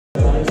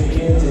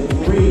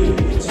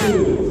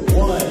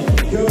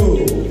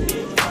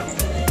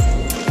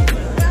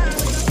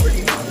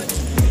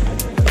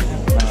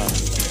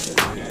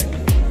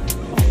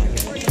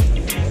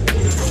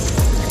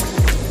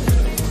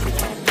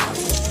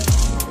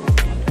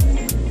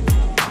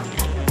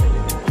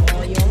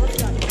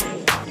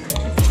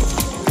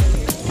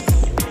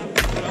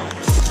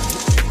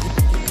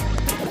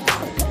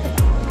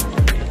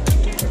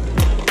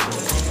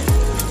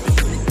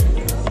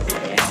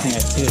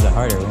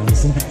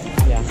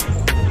Yeah.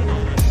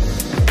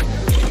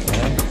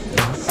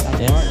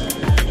 Yeah.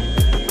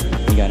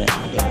 You got it.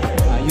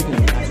 Yeah. You can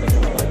access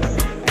it.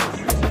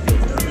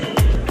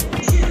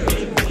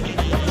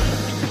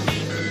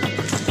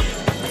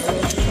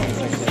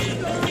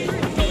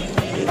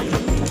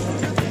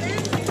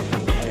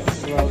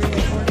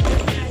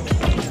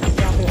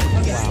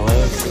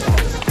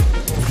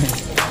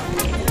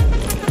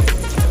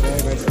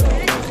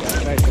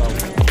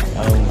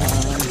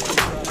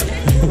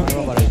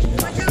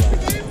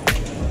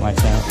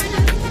 Watch out.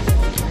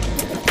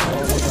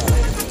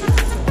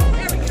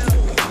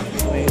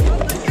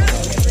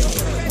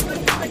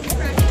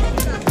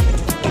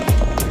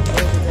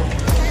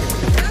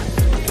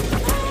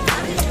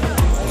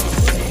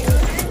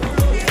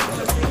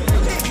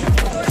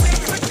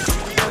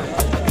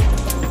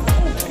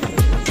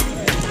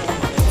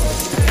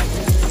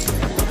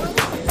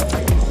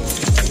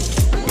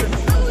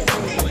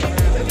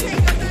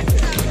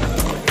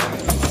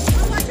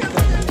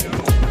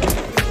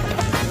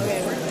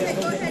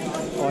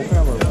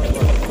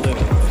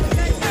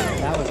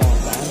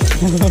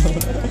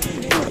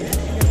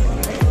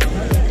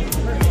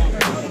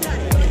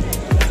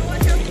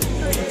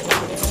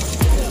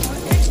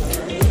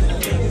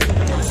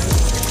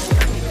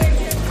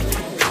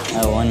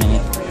 Oh, 1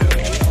 minute.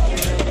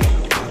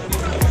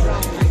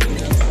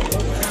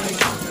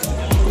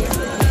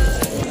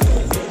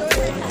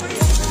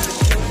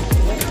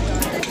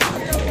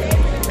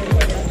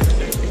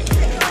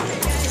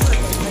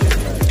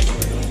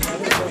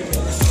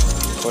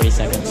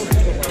 Seconds.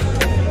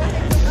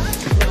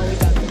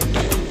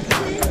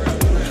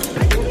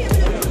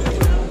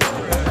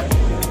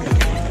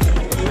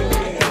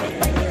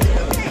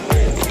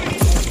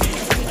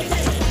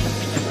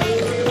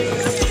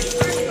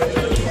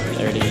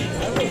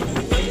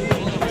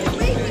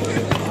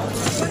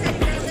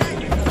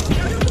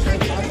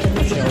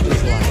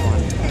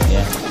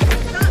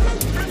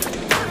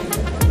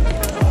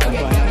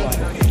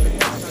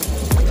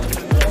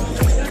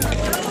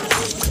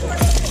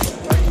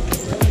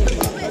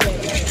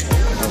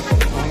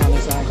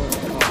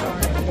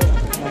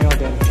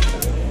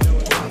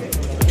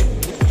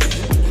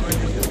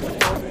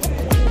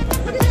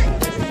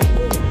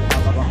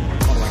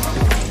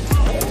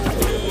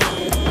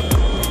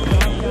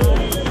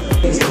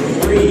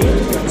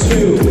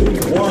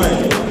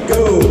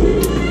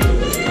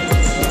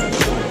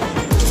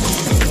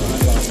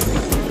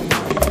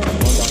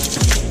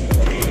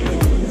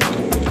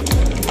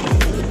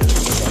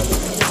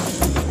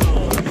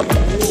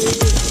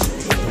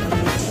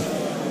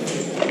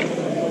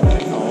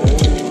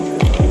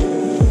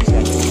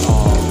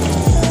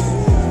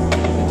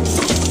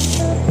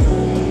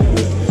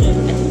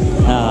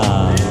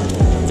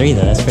 Three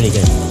though, that's pretty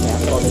good.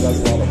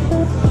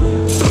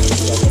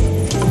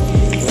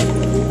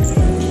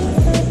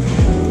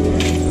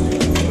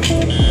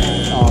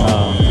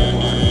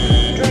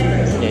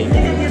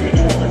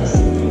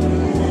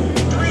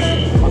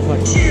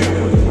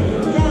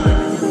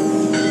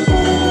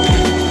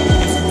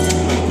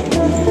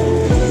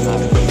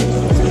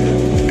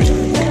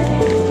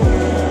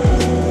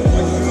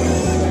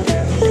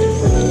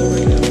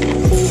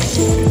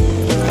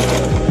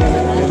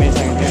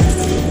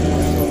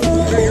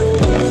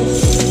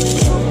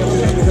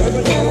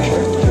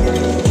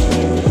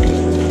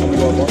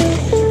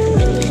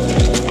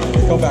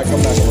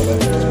 Come back a little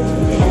bit.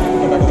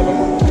 Come back a little bit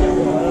more.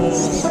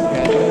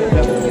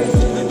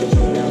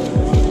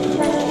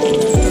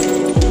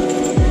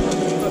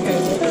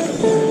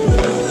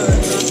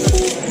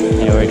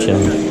 Yeah, we're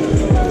chilling.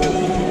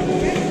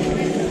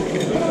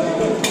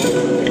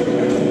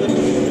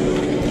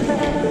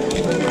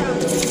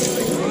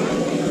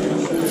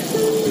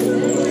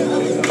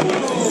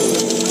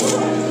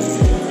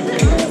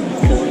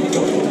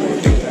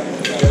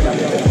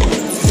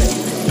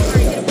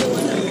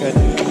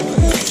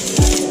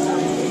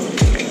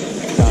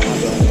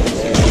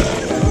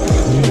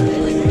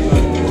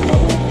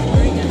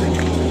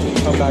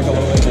 Back a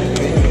little bit.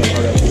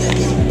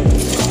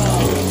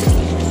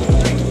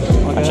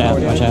 Watch out,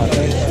 watch out.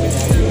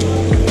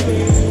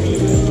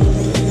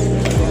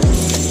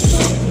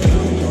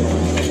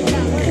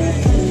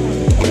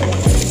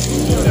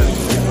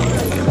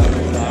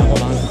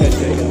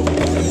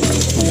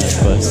 That's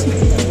close.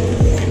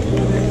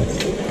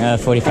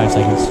 45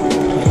 seconds.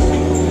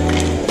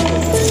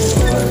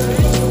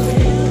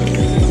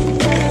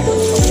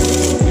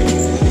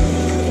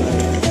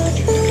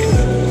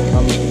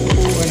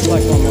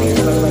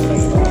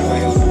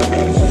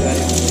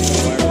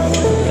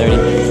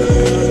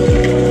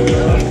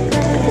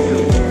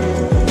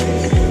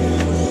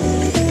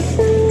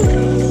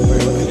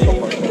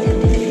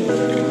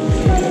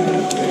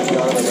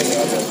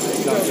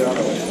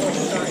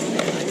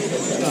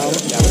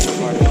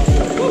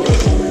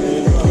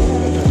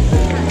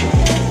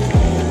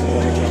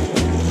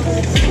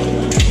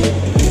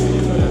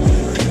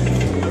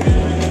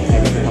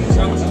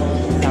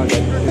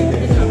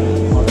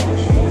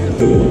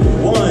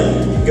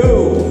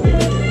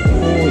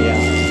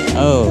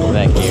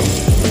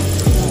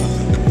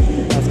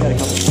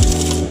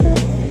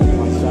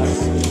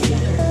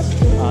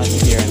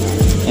 here and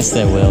there. It's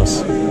the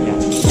wheels. Yeah.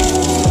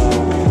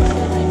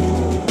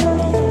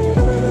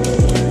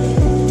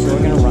 So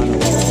we're gonna run a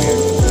little here.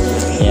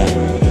 Yeah.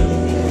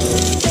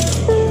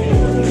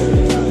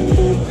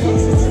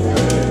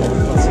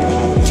 Let's see what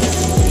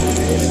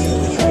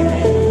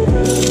happens.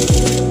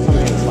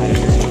 Something can slide it.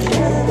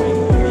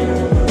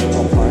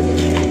 Pull apart.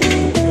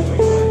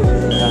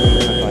 Yeah,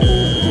 not quite.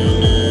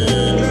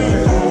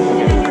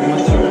 Pretty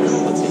much.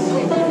 Let's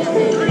see.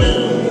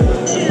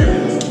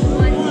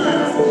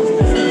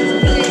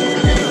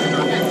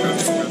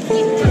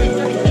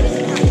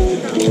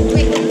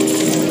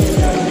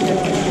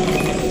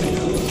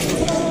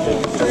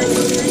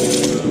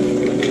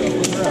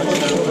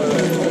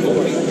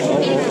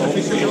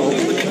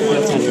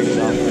 Wheel centric is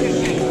off.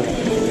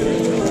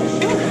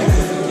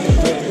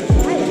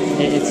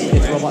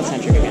 It's robot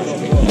centric again.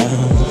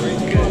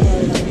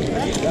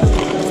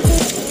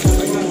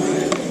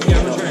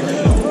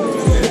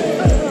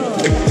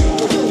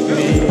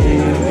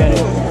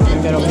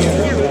 Get over here.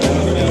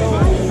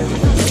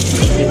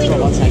 It's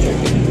robot centric.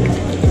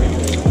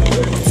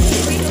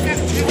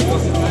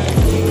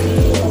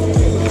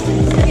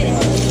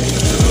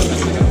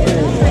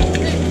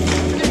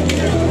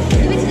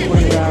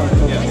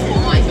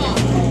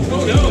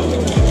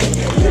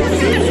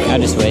 I'll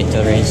just wait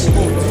till race.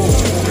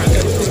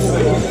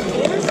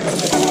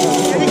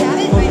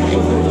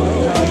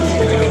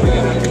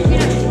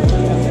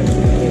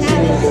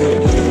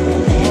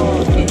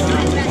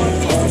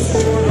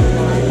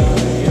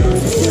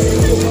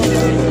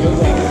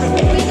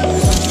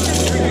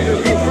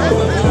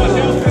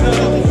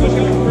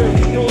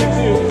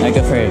 I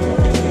go for it.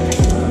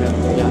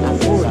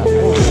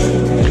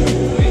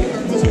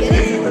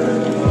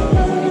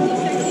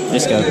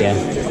 Just go, yeah.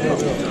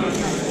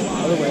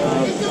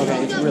 Okay,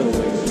 it's really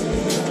weird.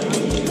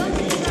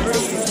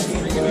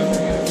 Good.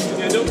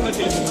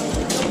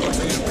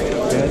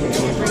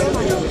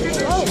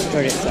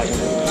 38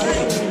 seconds.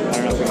 I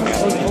don't know if we're gonna get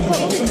it.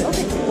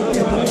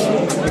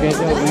 Okay,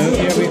 so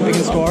here we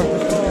can score.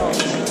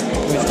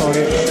 We score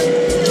here.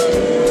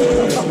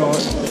 We score.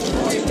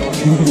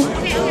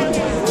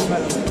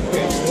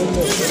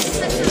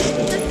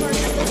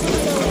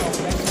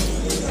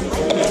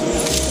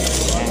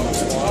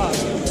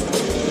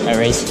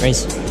 Alright,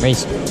 race.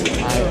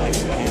 I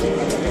can't.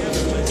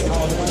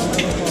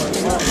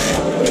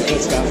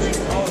 Let's go.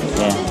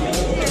 Yeah.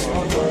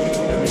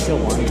 We still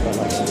won, but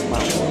like,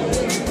 wow.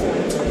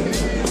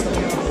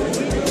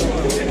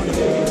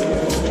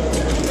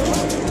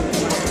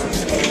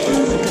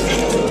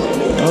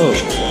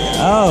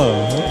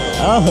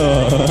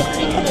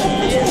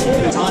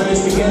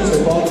 Autonomous begins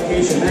with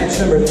qualification match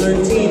number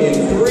 13 in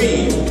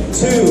 3,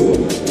 2,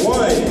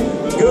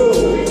 1, go!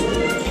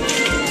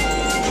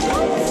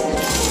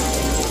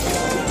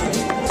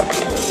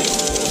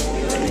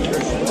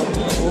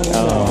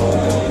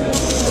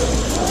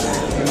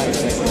 We might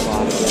miss a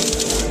lot of it.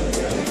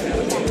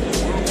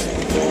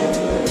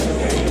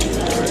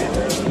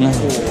 No. Ooh,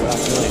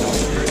 that's really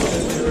annoying.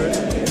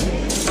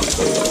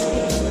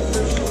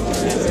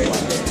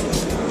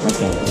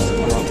 Okay.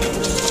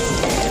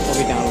 We'll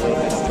be down a little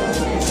bit.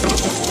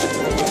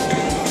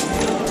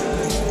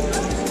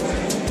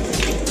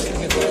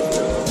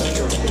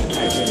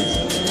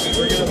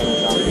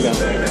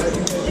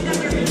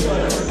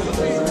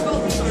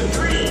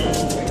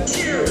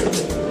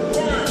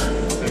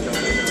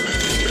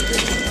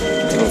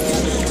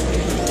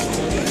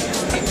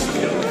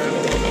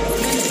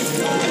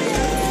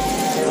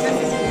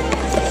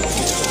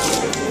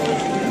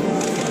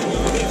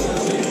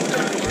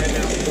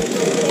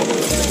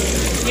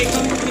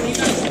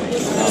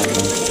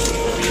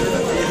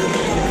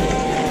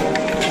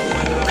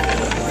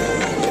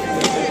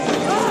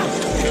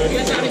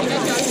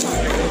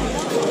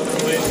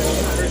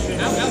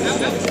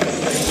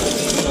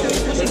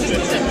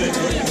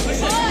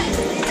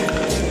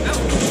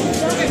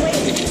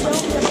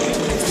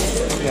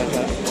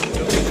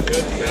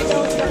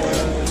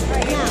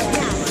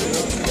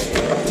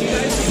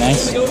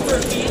 Nice.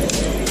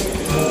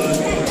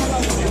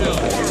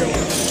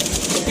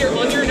 Here,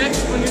 on your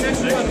next one.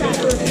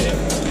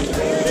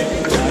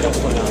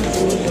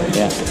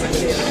 Yeah.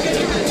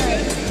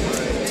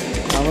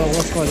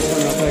 We'll score this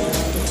one real quick.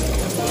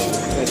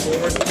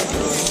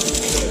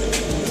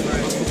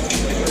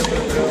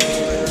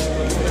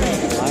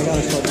 I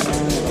gotta slow this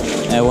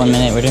down. 1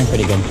 minute, we're doing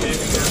pretty good.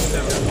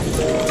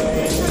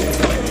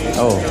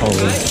 Oh,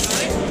 holy.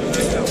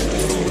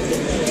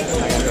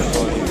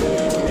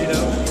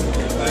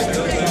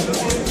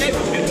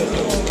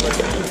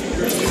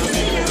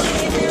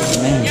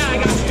 Man.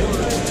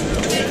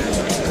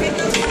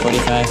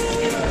 45.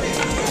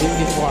 You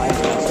can fly and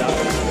stuff.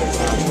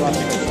 We'll have to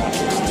go fast.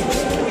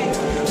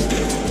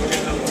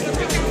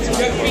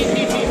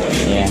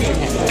 Yeah.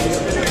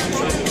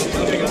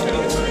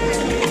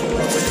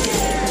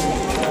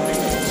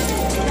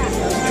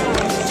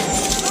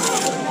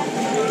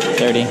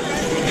 30.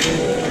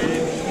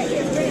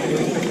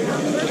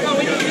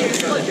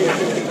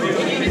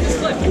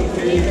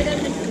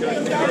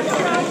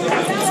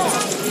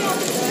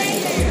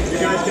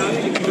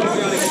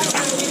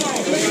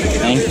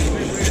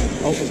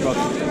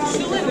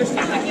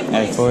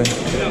 Forward.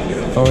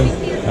 Forward.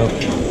 Oh.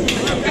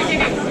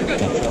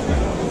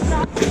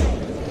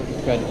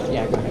 Good.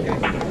 Yeah, go ahead.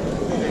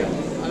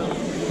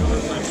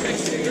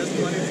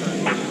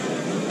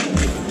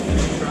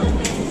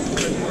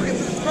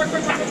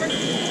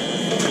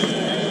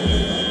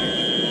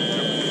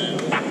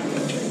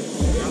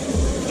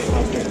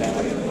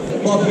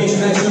 Qualification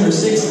match number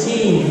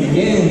 16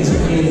 begins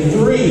in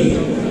 3,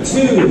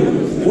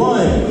 2,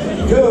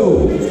 1,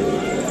 go!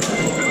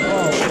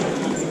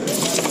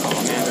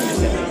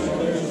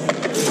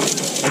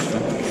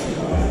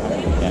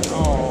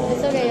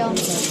 It's okay, y'all.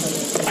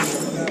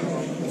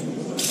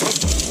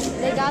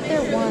 They got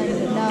their one.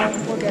 No,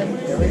 we're good.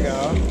 Here we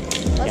go.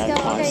 Let's go.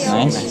 Okay,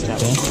 y'all. Nice.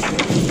 Okay.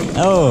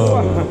 Oh.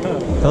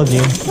 Told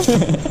you.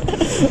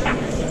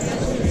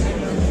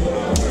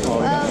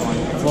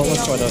 What was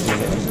for those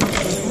units?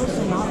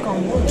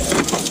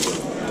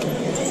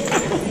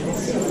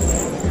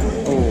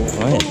 Oh,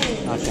 What?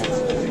 not a chance.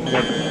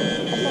 Good.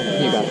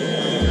 You got it.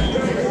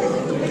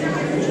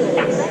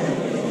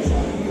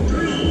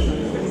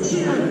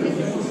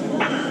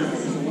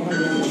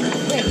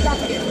 Wait, stop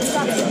it.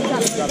 Stop it. Stop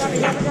it. Stop it. Stop it.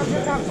 Stop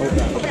it. Stop it.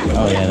 Open up.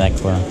 Oh yeah, that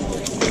claw.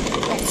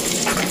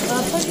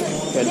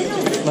 Good.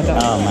 Look up.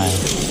 Oh my.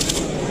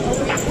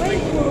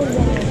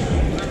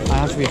 I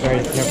have to be very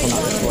careful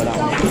not to score that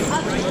one.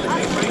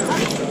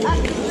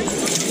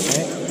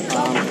 Okay.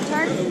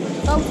 Turn.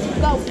 Go.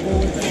 Go.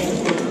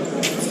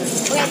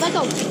 Okay, let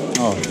go.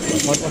 Oh.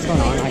 What's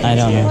going on? I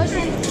don't know. Push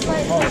in.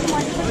 Push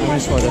one. I'm going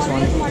to score this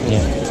one.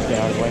 Yeah. Just get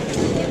out of the way.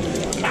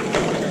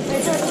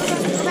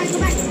 Wait, go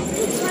back. Go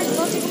back.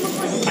 Go take him.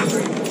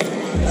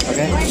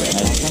 Okay.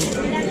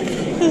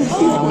 I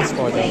won't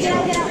score this. Get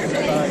out. Get out.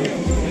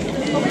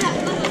 Open up.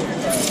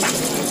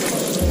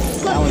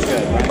 That was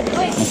good, right?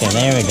 Wait. Okay,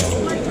 there we go.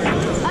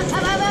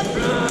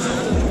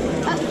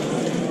 Up.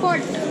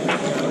 Forward.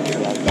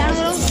 Down a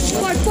little.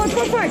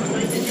 Forward.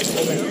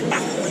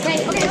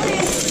 Wait, okay.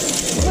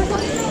 We're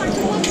close to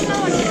no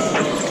one.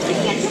 We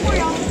can get two more,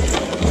 y'all.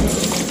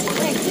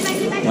 Wait,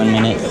 get back. 1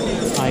 minute.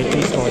 I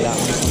descored that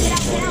one. Get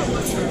out.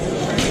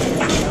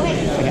 Wait,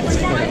 Okay, let's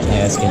get it. Yeah,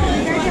 that's good.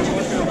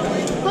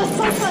 Close.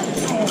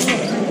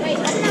 Wait,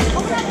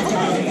 open up.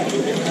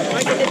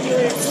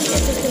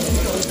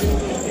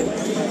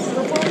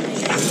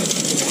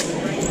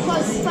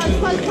 Close.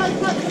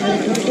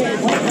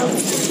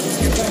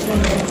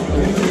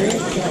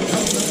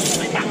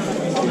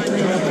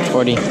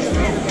 40. Okay.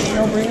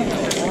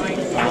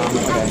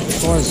 The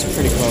score is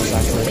pretty close,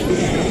 actually.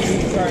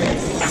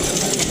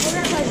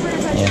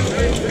 Yeah.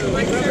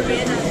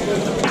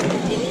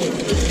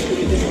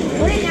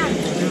 Put it down.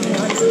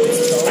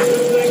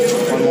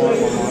 One more.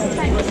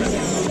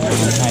 Oh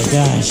my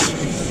gosh.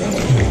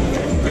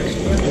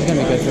 This is going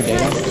to be good for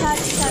data.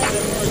 Touch.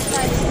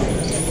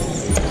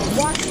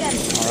 Watch them.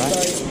 Alright.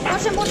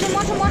 Watch them. I'm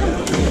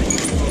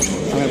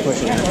going to push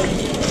it in.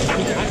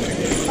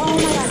 Oh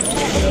my god.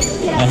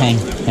 Get Oh, out. hang.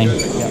 Go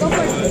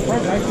for it.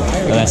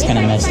 Oh, that's kind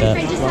of messed up.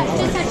 Just touch.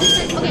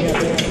 Okay.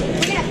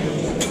 Bring it up.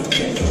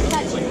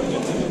 Touch.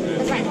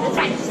 That's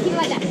fine. Just keep it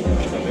like that.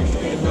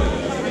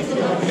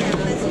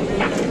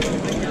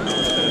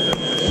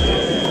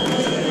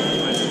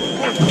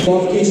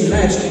 Qualification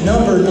match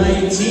number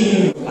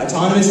 19.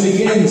 Autonomous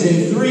begins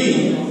in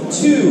 3,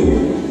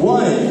 2,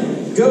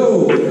 1,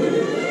 go!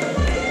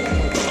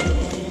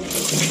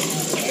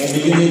 And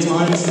begin the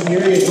autonomous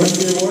period. Once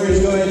your warriors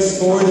go ahead and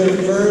score their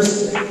first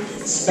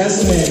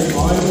specimen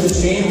onto the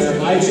chamber,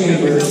 high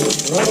chamber,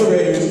 Robo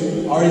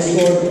Raiders already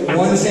scored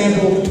one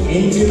sample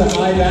into the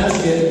high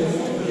basket.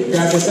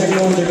 Grab the second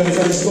one, they're going to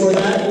try to score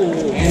that,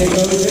 and it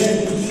goes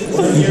in.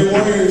 One of your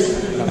warriors,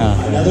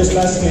 another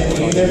specimen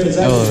in their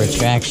possession. Oh,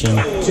 retraction.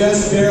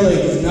 Just barely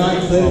does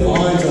not clip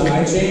onto the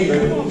high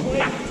chamber.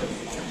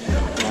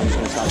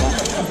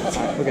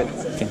 Alright, we're good.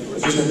 Okay.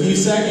 Just a few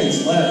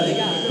seconds left.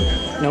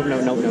 Nope. Go.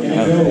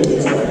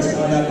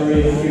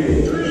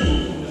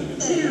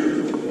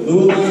 Blue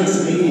Alliance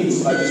leads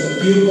by just a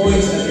few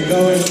points as we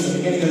go into the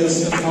beginning of this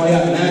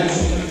Alliance match.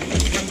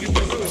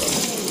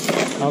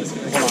 Hold on.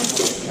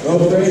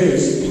 Robo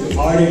Raiders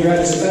already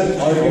grabbed a step,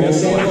 already grabbed a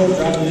sample,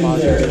 dropped it into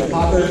their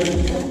hopper.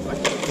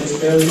 Just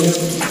barely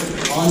missed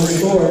on the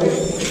score.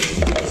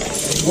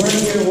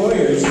 Warrior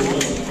Warriors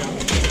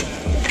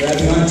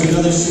grabbing onto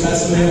another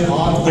specimen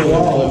off the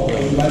wall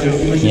by their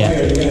human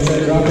player. They're going to try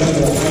to drop it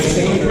into the high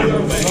chamber.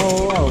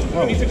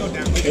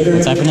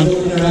 What's happening?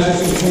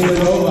 Interaction between the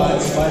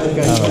robots by the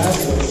baskets.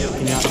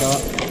 Can you not go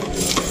up?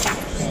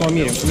 Score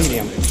medium. We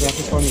have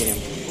to score medium.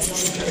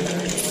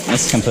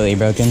 This is completely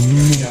broken.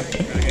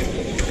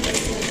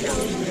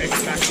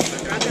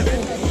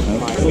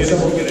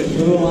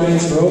 Blue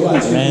Alliance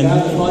robots. Man.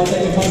 Got the flight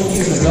technical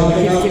pieces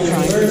dropping out the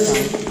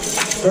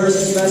first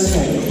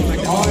specimen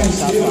onto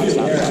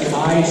their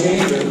high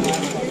chamber.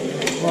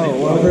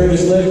 Whoa.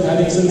 Raiders lift,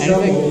 having some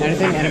trouble.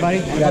 Anything? Anybody?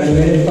 We got a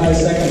minute and 5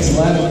 seconds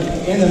left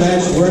in the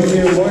match.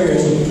 Warrior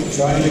Warriors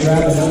trying to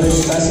grab another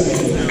specimen.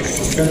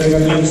 They're going to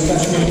grab another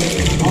specimen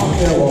off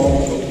their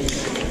wall.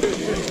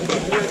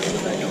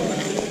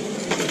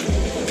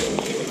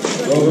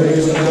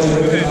 Rovers are now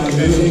working on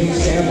moving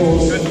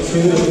samples to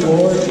the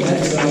floor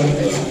net zone.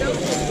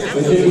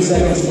 With 50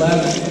 seconds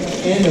left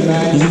in the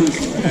match,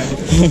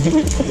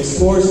 the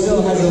score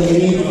still has a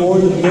lead for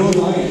the Blue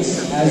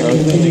Alliance as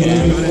we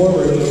continue moving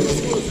forward.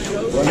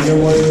 Frontier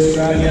Warriors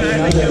grabbing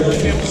another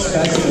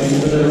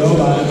specimen for the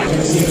robot. We're going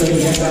to see if they can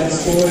get that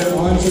score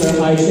onto their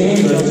high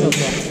chamber. And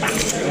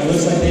it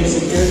looks like they've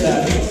secured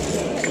that.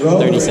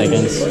 30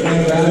 seconds. We're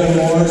going to grab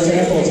more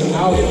samples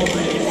out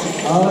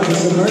of the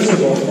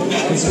submersible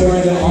and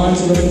scoring them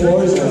onto the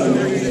floor zone.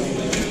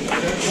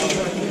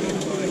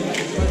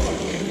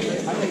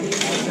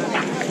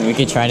 We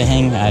could try to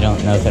hang. I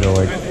don't know if it'll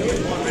work.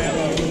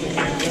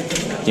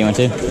 Do you want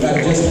to? We've got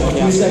just a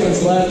few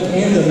seconds left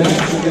in the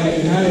match. We're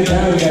going to count it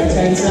down. We've got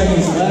 10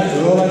 seconds left.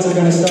 The robots are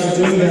going to start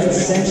doing their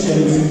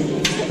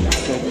ascensions.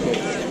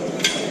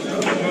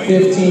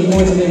 15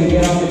 points, and they can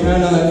get off the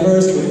ground on that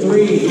first with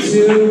 3,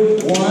 2,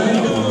 1.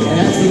 And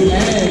that's the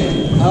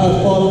end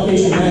of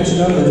qualification match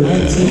number